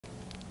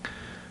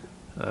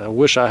I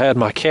wish I had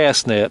my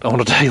cast net on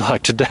a day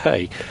like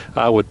today.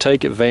 I would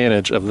take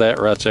advantage of that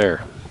right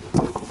there.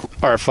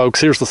 All right, folks,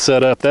 here's the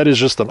setup. That is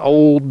just an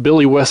old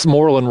Billy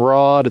Westmoreland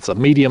rod. It's a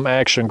medium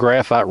action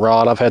graphite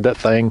rod. I've had that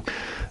thing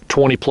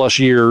 20 plus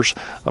years.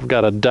 I've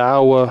got a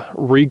Daiwa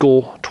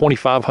Regal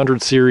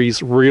 2500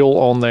 series reel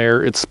on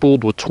there. It's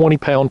spooled with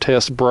 20-pound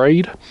test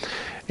braid.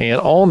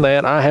 And on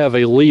that, I have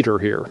a leader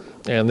here.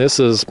 And this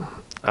is,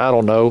 I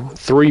don't know,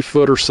 3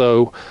 foot or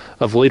so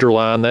of leader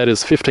line. That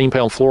is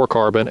 15-pound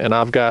fluorocarbon, and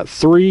I've got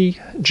 3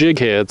 jig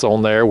heads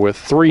on there with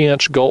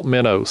 3-inch gulp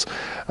minnows.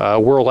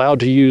 We're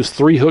allowed to use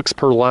 3 hooks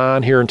per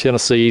line here in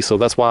Tennessee, so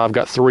that's why I've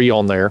got 3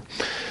 on there.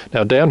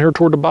 Now down here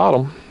toward the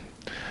bottom,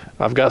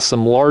 I've got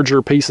some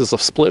larger pieces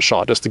of split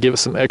shot just to give it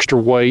some extra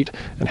weight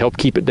and help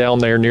keep it down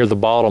there near the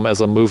bottom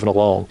as I'm moving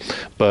along.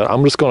 But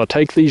I'm just going to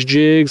take these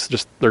jigs,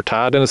 they're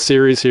tied in a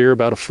series here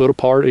about a foot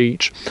apart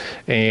each,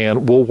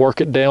 and we'll work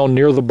it down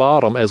near the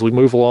bottom as we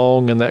move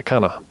along in that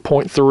kind of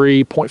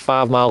 0.3,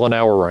 0.5 mile an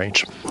hour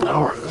range.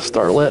 All right,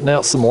 start letting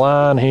out some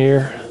line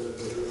here.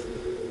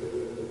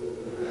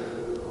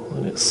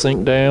 Let it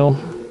sink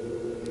down.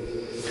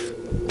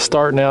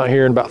 Starting out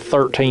here in about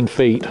 13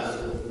 feet.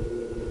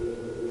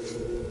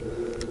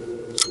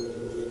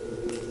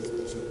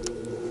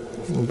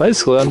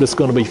 Basically, I'm just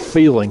going to be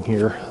feeling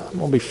here. I'm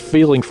going to be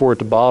feeling for it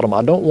to bottom.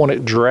 I don't want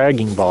it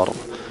dragging bottom,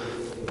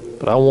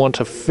 but I want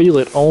to feel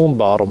it on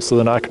bottom so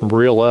then I can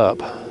reel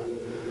up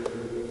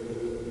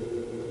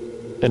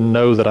and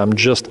know that I'm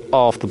just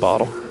off the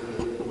bottom.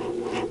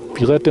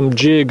 If you let them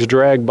jigs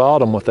drag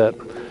bottom with that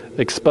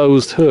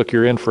exposed hook,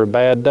 you're in for a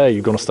bad day.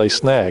 You're going to stay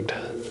snagged.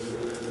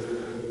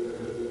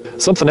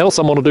 Something else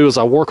I'm going to do as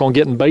I work on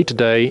getting bait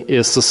today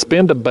is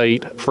suspend a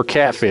bait for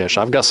catfish.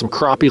 I've got some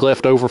crappie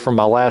left over from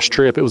my last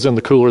trip. It was in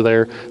the cooler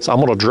there. So I'm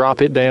going to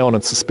drop it down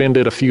and suspend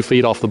it a few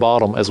feet off the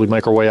bottom as we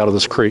make our way out of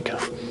this creek.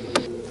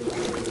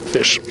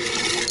 Fish.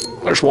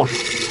 There's one.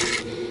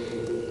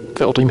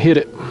 Felt him hit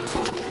it.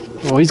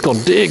 Oh, he's going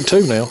to dig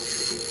too now.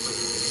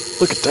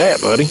 Look at that,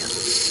 buddy.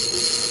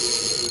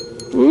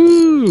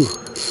 Woo!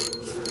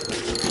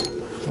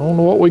 I don't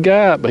know what we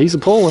got, but he's a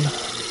pulling.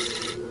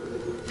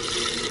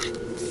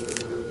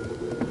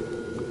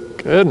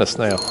 Goodness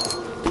now.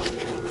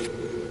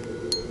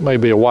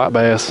 Maybe a white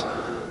bass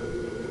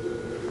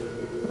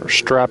or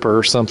striper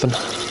or something.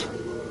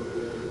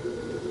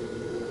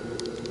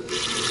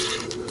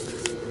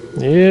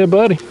 Yeah,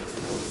 buddy.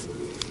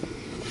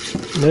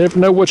 Never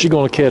know what you're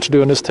going to catch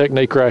doing this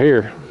technique right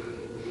here.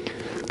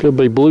 Could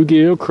be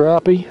bluegill,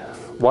 crappie,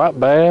 white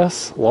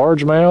bass,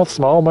 largemouth,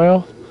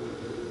 smallmouth,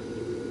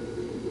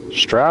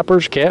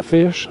 stripers,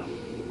 catfish.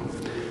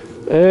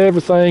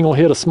 Everything will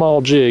hit a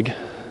small jig.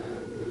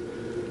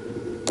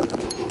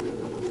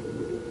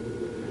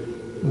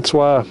 That's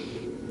why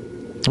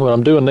when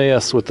I'm doing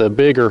this with the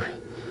bigger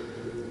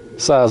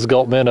size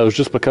gulp minnows,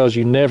 just because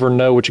you never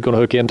know what you're going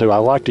to hook into, I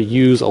like to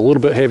use a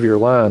little bit heavier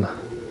line.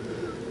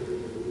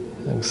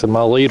 And so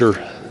my leader,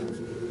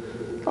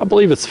 I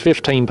believe it's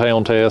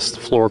 15-pound test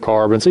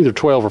fluorocarbon. It's either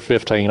 12 or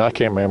 15, I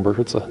can't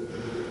remember. It's a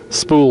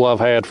spool I've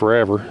had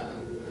forever.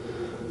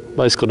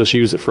 Basically just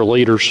use it for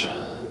leaders.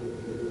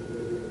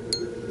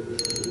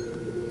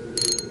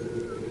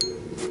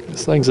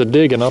 This thing's a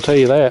digging, I'll tell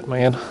you that,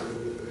 man.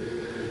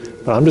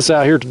 But I'm just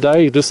out here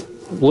today just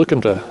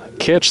looking to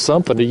catch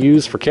something to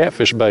use for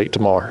catfish bait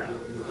tomorrow.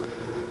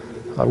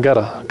 I've got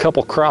a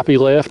couple crappie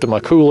left in my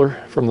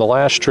cooler from the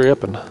last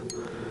trip, and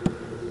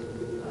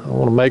I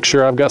want to make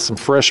sure I've got some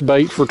fresh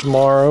bait for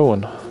tomorrow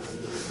and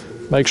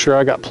make sure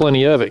I got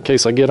plenty of it in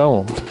case I get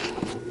on them.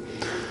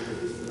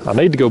 I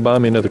need to go buy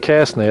me another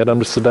cast net. I'm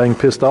just so dang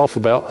pissed off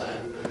about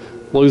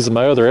losing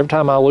my other. Every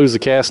time I lose a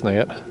cast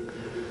net,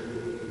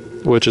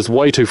 which is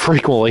way too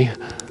frequently,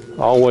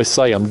 I always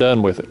say I'm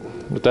done with it.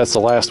 But that's the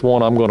last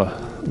one I'm going to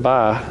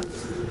buy.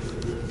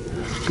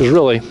 Because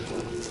really,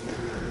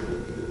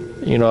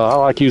 you know, I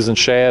like using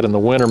shad in the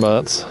winter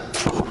months,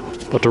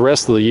 but the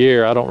rest of the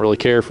year I don't really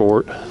care for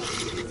it.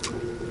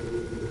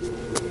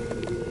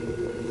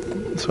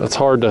 So it's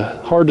hard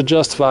to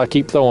justify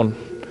keep throwing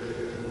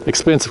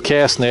expensive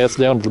cast nets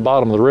down to the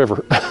bottom of the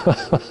river.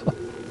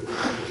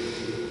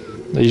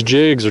 These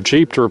jigs are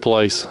cheap to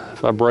replace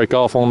if I break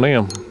off on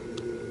them.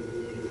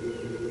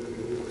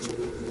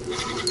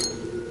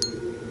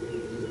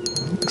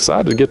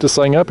 Excited to get this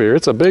thing up here.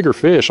 It's a bigger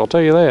fish, I'll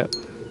tell you that.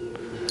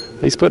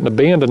 He's putting a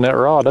bend in that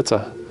rod. That's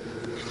a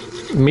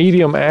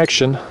medium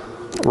action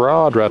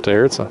rod right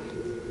there. It's a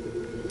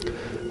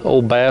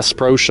old Bass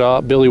Pro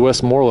Shop Billy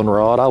Westmoreland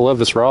rod. I love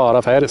this rod.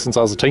 I've had it since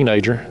I was a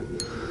teenager.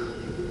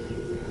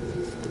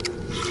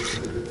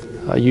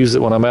 I use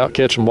it when I'm out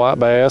catching white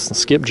bass and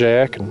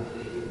skipjack and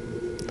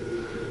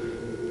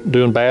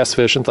doing bass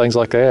fishing, things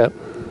like that.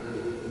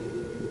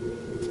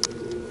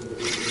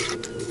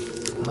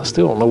 I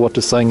still don't know what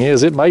this thing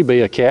is. It may be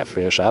a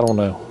catfish. I don't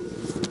know.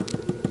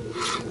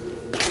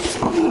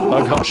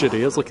 Oh gosh, it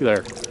is. Look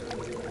there.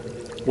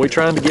 We're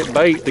trying to get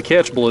bait to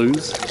catch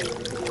blues,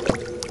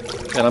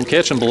 and I'm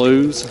catching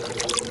blues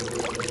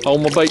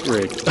on my bait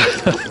rig.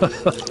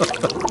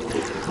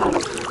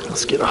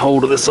 Let's get a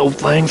hold of this old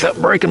thing without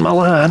breaking my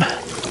line.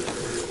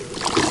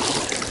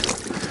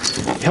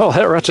 Y'all,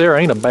 that right there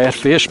ain't a bad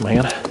fish,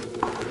 man.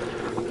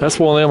 That's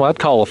one of them I'd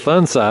call a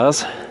fun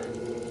size.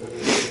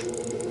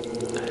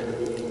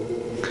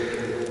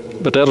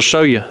 But that'll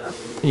show you.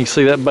 You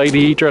see that bait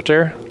he eats right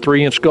there?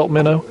 3-inch gulp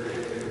minnow.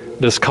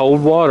 This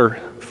cold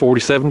water,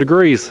 47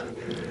 degrees.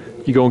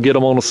 You're gonna get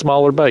them on the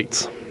smaller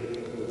baits.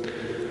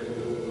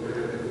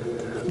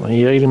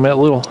 He ate him that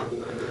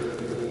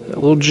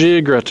little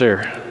jig right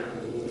there.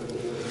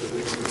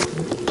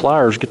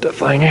 Pliers, get that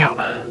thing out.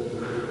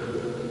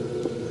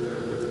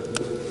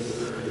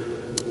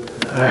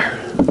 There.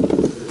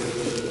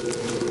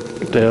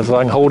 If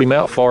I can hold him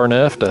out far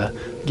enough to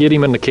get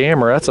him in the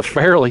camera, that's a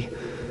fairly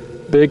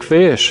big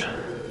fish.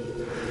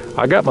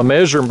 I got my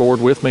measuring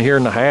board with me here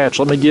in the hatch.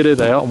 Let me get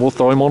it out and we'll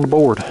throw him on the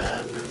board.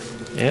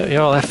 Yeah, you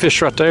know, that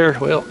fish right there,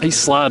 well, he's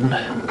sliding.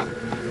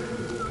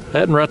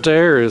 That one right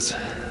there is,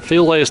 if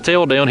he'll lay his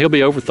tail down, he'll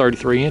be over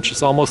 33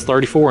 inches, almost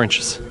 34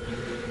 inches.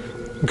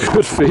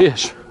 Good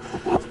fish.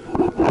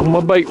 On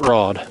my bait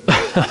rod.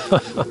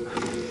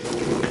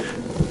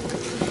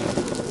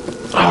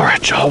 All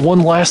right, y'all, one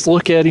last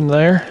look at him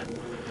there.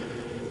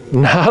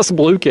 Nice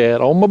blue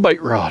cat on my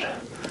bait rod.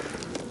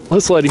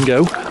 Let's let him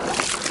go.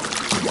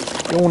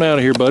 Go on out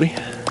of here, buddy.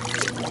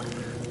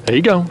 There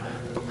you go.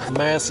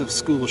 Massive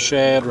school of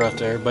shad right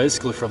there,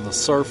 basically from the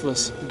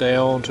surface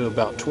down to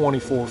about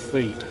 24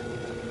 feet.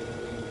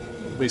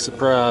 Be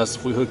surprised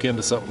if we hook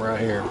into something right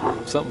here.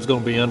 Something's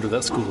gonna be under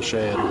that school of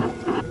shad.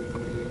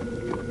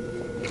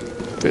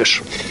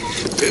 Fish.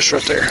 Fish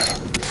right there.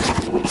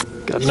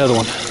 Got another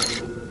one.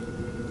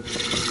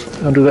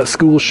 Under that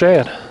school of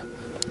shad.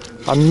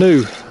 I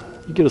knew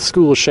you get a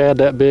school of shad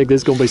that big,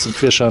 there's gonna be some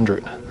fish under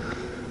it.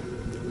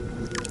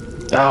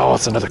 Oh,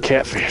 it's another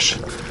catfish.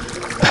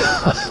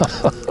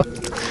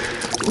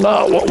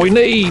 Not what we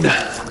need.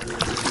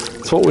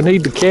 It's what we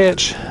need to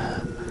catch.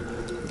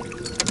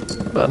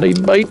 I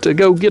need bait to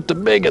go get the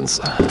big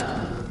ones.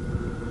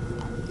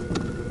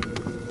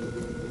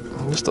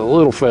 Just a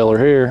little feller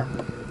here.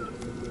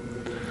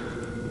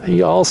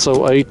 He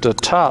also ate the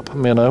top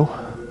minnow.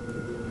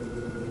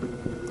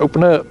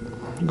 Open up.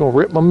 You're gonna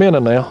rip my minnow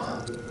now.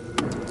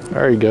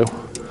 There you go.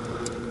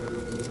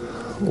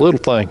 Little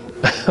thing.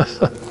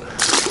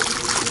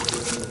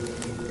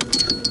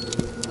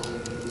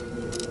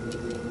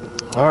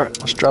 All right,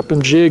 let's drop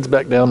them jigs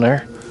back down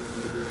there.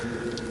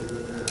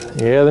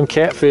 Yeah, them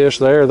catfish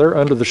there, they're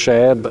under the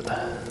shad, but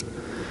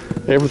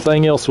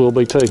everything else will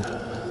be too.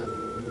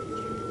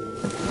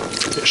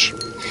 Fish.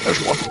 There's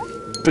one.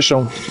 Fish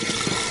on.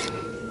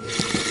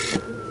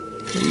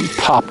 You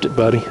popped it,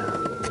 buddy.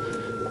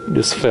 You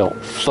just felt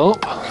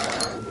thump.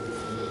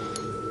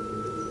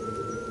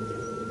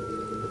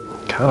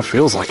 Kind of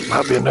feels like it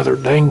might be another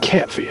dang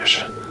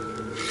catfish.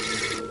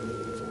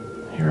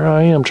 Here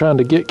I am trying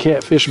to get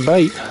catfish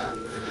bait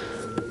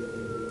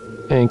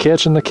and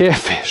catching the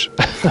catfish.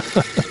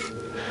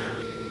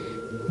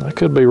 I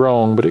could be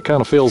wrong, but it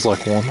kind of feels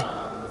like one.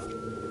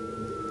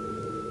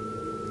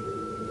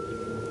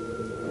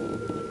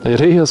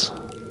 It is.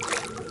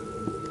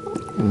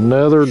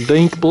 Another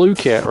dink blue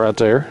cat right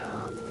there.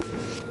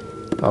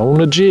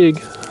 On a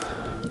jig.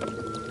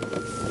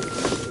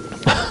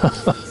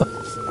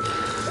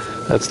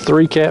 That's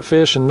 3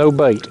 catfish and no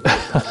bait.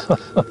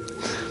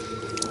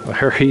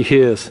 There he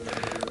is.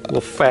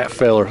 Little fat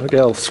feller. Look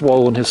how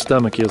swollen his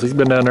stomach is. He's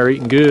been down there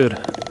eating good.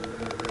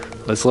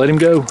 Let's let him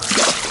go.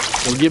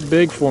 He'll get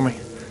big for me.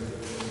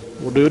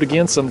 We'll do it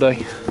again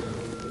someday.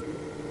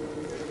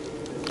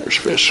 There's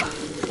fish.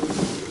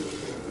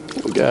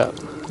 What we got?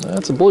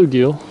 That's a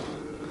bluegill.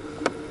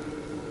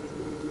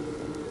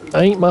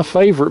 Ain't my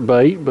favorite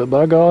bait, but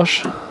by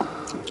gosh,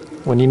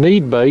 when you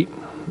need bait,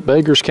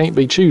 beggars can't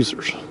be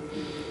choosers. You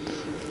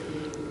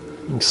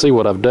can see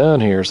what I've done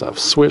here is I've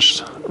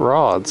switched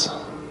rods.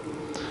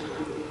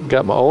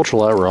 Got my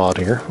ultralight rod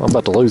here. I'm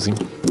about to lose him.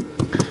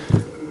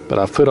 But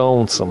I've put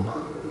on some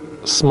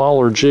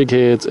smaller jig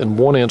heads and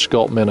 1-inch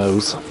gulp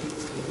minnows.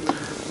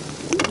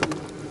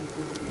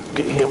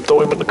 Get him,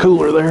 throw him in the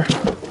cooler there.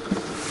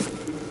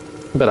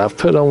 But I've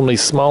put on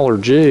these smaller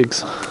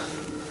jigs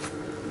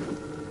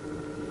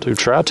to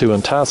try to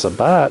entice a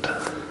bite.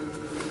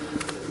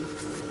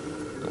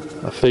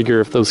 I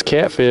figure if those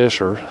catfish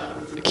are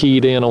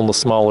keyed in on the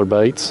smaller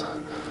baits,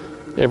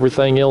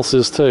 everything else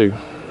is too.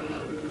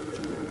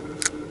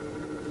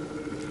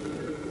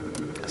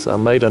 So I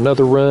made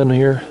another run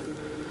here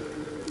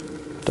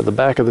to the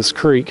back of this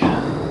creek, and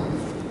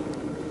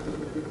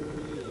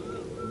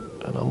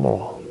I'm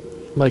gonna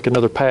make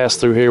another pass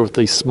through here with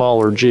these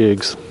smaller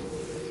jigs.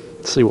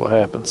 See what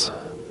happens.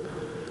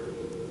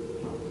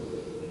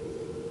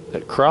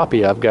 That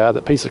crappie I've got,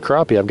 that piece of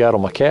crappie I've got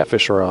on my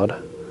catfish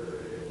rod,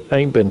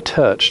 ain't been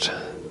touched.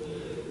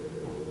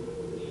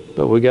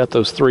 But we got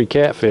those 3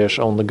 catfish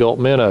on the gulp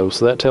minnow,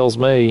 so that tells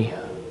me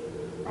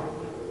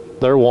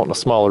they're wanting a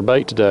smaller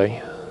bait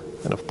today.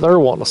 And if they're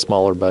wanting a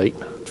smaller bait,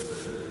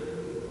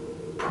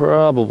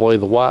 probably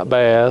the white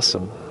bass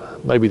and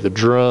maybe the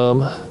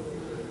drum,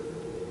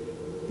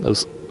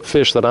 those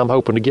fish that I'm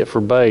hoping to get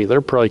for bait.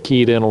 They're probably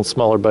keyed in on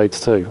smaller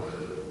baits too.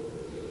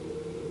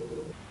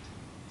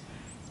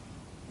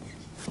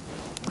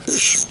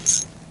 Fish.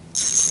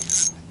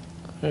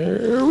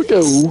 There we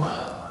go.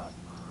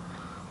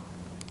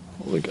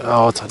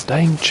 Oh, it's a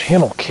dang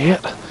channel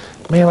cat.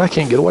 Man, I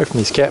can't get away from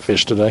these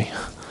catfish today.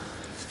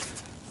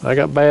 I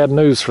got bad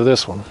news for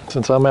this one.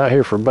 Since I'm out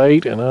here for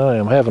bait and I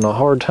am having a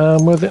hard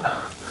time with it,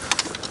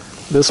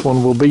 this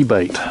one will be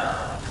bait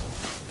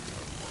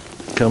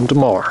come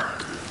tomorrow.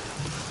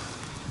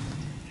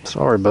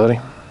 Sorry, buddy.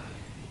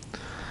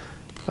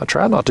 I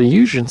try not to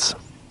use you.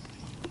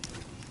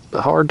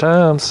 The hard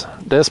times,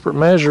 desperate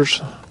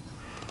measures.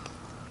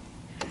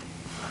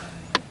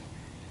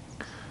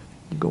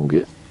 You're gonna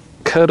get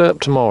cut up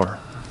tomorrow.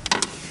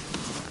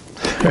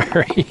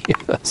 There he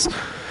is.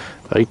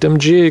 Ate them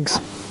jigs.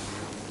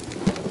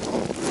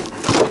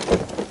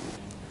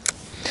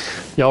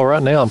 Y'all,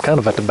 right now I'm kind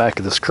of at the back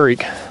of this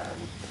creek,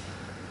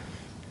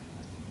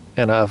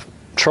 and I've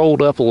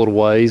trolled up a little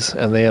ways,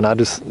 and then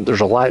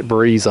there's a light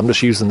breeze. I'm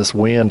just using this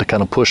wind to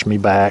kind of push me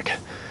back.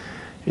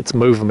 It's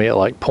moving me at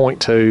like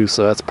 0.2,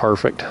 so that's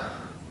perfect.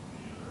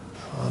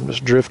 I'm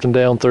just drifting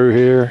down through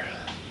here,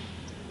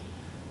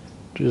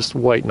 just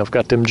waiting. I've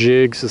got them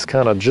jigs just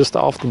kind of just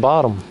off the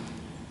bottom.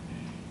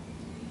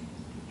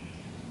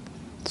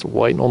 It's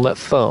waiting on that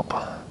thump.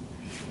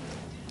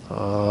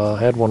 I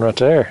had one right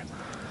there.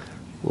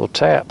 A little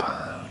tap.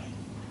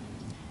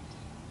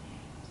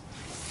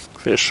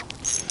 Fish.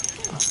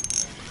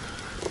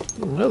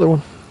 Another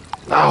one.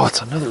 Oh,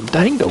 it's another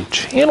dango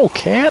channel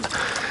cat.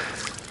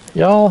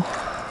 Y'all,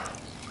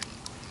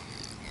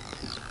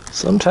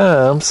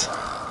 sometimes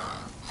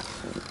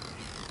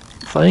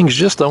things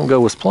just don't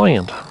go as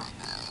planned.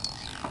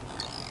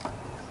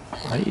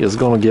 He is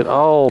going to get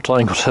all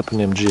tangled up in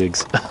them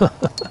jigs.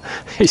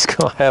 He's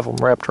going to have them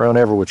wrapped around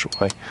every which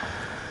way.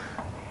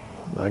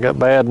 I got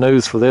bad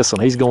news for this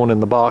one. He's going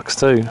in the box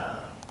too.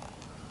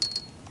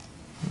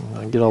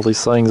 I get all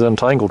these things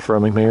untangled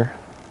from him here.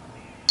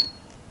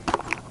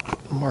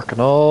 I'm marking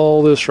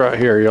all this right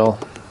here, y'all.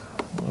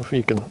 If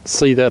you can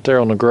see that there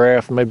on the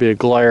graph, maybe a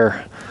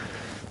glare.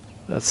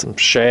 That's some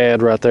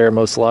shad right there,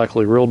 most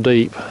likely, real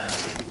deep.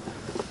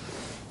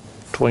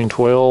 Between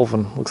 12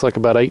 and looks like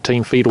about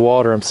 18 feet of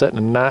water. I'm sitting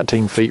in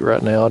 19 feet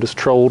right now. I just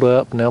trolled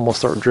up. Now I'm gonna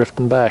start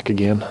drifting back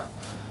again.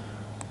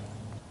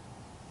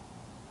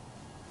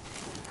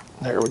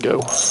 There we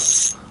go.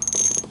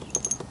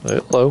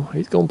 Hello,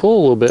 he's gonna pull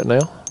a little bit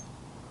now.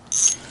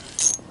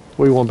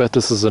 We won't bet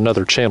this is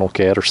another channel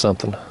cat or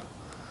something.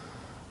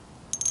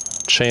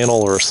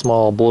 Channel or a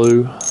small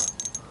blue.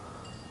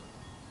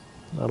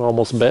 I'd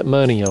almost bet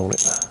money on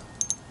it.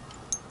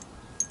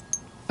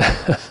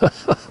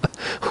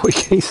 We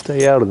can't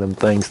stay out of them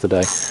things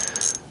today.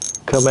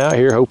 Come out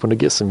here hoping to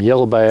get some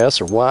yellow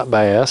bass or white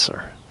bass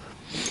or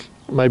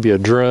maybe a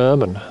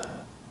drum and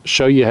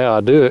show you how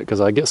I do it, because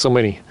I get so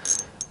many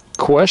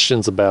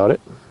questions about it.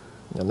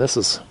 And this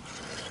is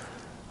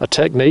a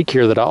technique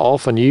here that I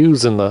often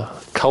use in the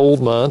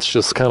cold months,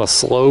 just kind of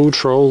slow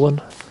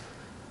trolling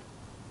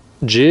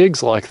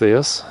jigs like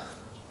this.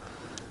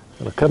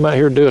 And I come out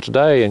here to do it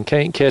today and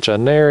can't catch a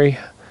nary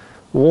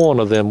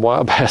one of them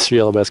white bass or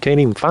yellow bass. Can't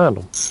even find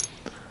them.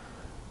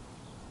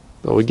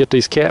 But we get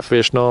these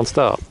catfish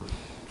non-stop.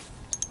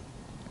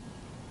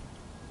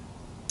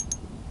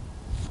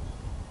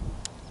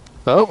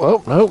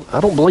 Oh, no, I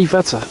don't believe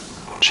that's a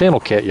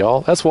channel cat,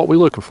 y'all. That's what we're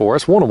looking for.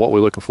 That's one of what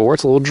we're looking for.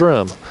 It's a little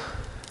drum.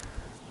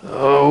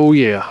 Oh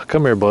yeah,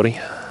 come here, buddy.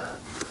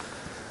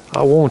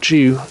 I want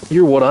you.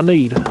 You're what I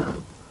need.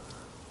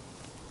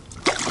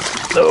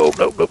 No,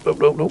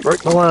 don't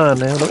break my line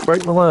now. Don't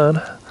break my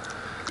line.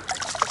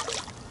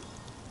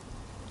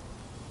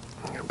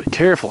 Be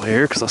careful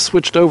here, because I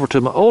switched over to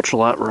my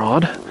ultralight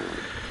rod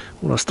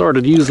when I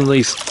started using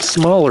these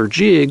smaller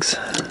jigs.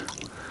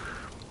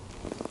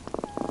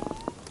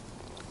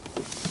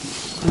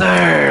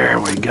 There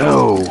we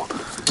go.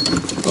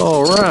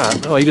 All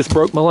right. Oh, he just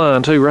broke my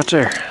line too, right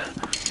there.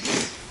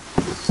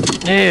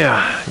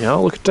 Yeah,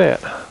 y'all, look at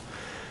that.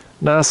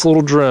 Nice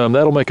little drum.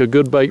 That'll make a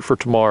good bait for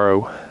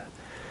tomorrow.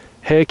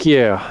 Heck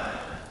yeah.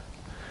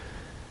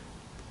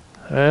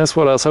 That's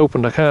what I was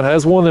hoping to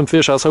that's one of them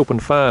fish I was hoping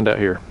to find out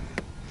here.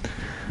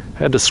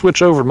 Had to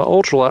switch over to my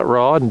ultralight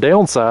rod and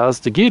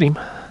downsize to get him.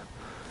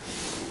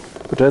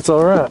 But that's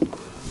all right.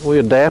 We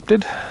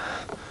adapted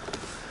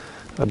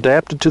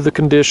to the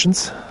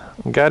conditions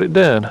and got it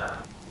done.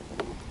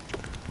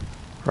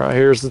 Right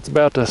here as it's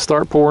about to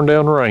start pouring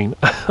down rain.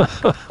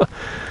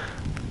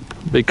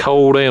 Be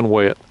cold and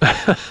wet.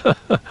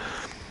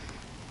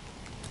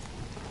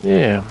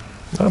 Yeah,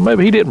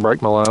 maybe he didn't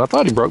break my line. I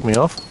thought he broke me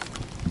off.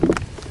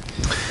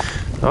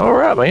 All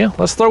right, man,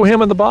 let's throw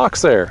him in the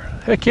box there.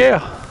 Heck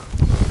yeah.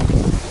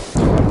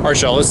 All right,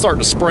 y'all, it's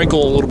starting to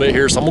sprinkle a little bit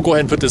here, so I'm gonna go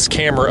ahead and put this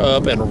camera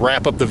up and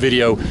wrap up the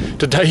video.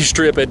 Today's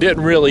trip, it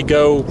didn't really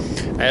go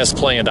as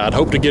planned. I'd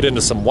hoped to get into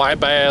some white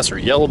bass or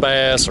yellow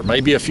bass or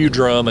maybe a few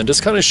drum and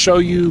just kind of show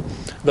you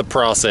the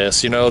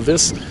process. You know,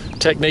 this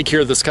technique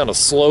here, this kind of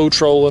slow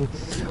trolling,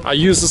 I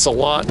use this a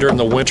lot during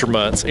the winter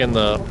months in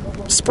the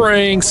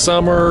spring,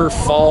 summer,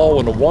 fall,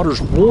 when the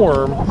water's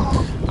warm,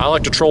 I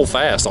like to troll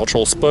fast. I'll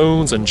troll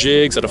spoons and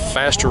jigs at a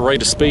faster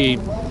rate of speed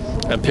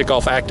and pick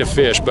off active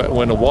fish. But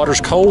when the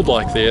water's cold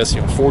like this,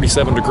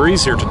 47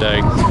 degrees here today,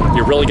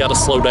 you really got to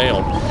slow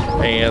down.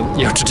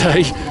 And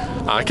today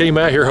I came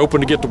out here hoping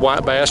to get the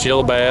white bass,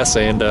 yellow bass,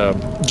 and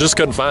just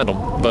couldn't find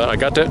them. But I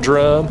got that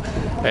drum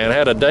and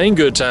had a dang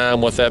good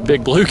time with that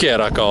big blue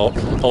cat I caught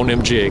on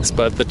them jigs.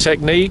 But the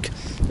technique,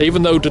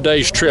 even though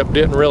today's trip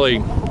didn't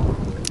really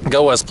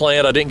go as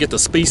planned, I didn't get the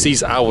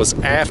species I was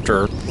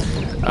after,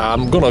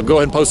 I'm gonna go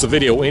ahead and post a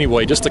video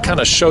anyway just to kind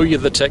of show you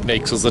the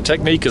technique, because the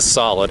technique is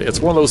solid. It's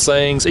one of those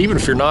things, even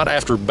if you're not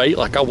after bait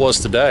like I was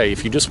today,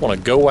 if you just want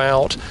to go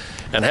out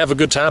and have a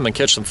good time and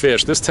catch some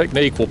fish, this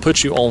technique will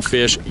put you on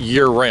fish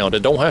year round.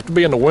 It don't have to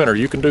be in the winter.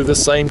 You can do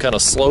this same kind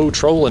of slow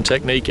trolling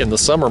technique in the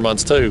summer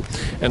months too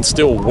and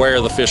still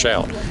wear the fish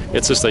out.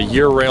 It's just a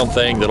year-round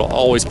thing that'll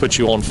always put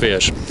you on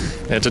fish.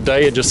 And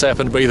today it just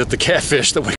happened to be that the catfish that we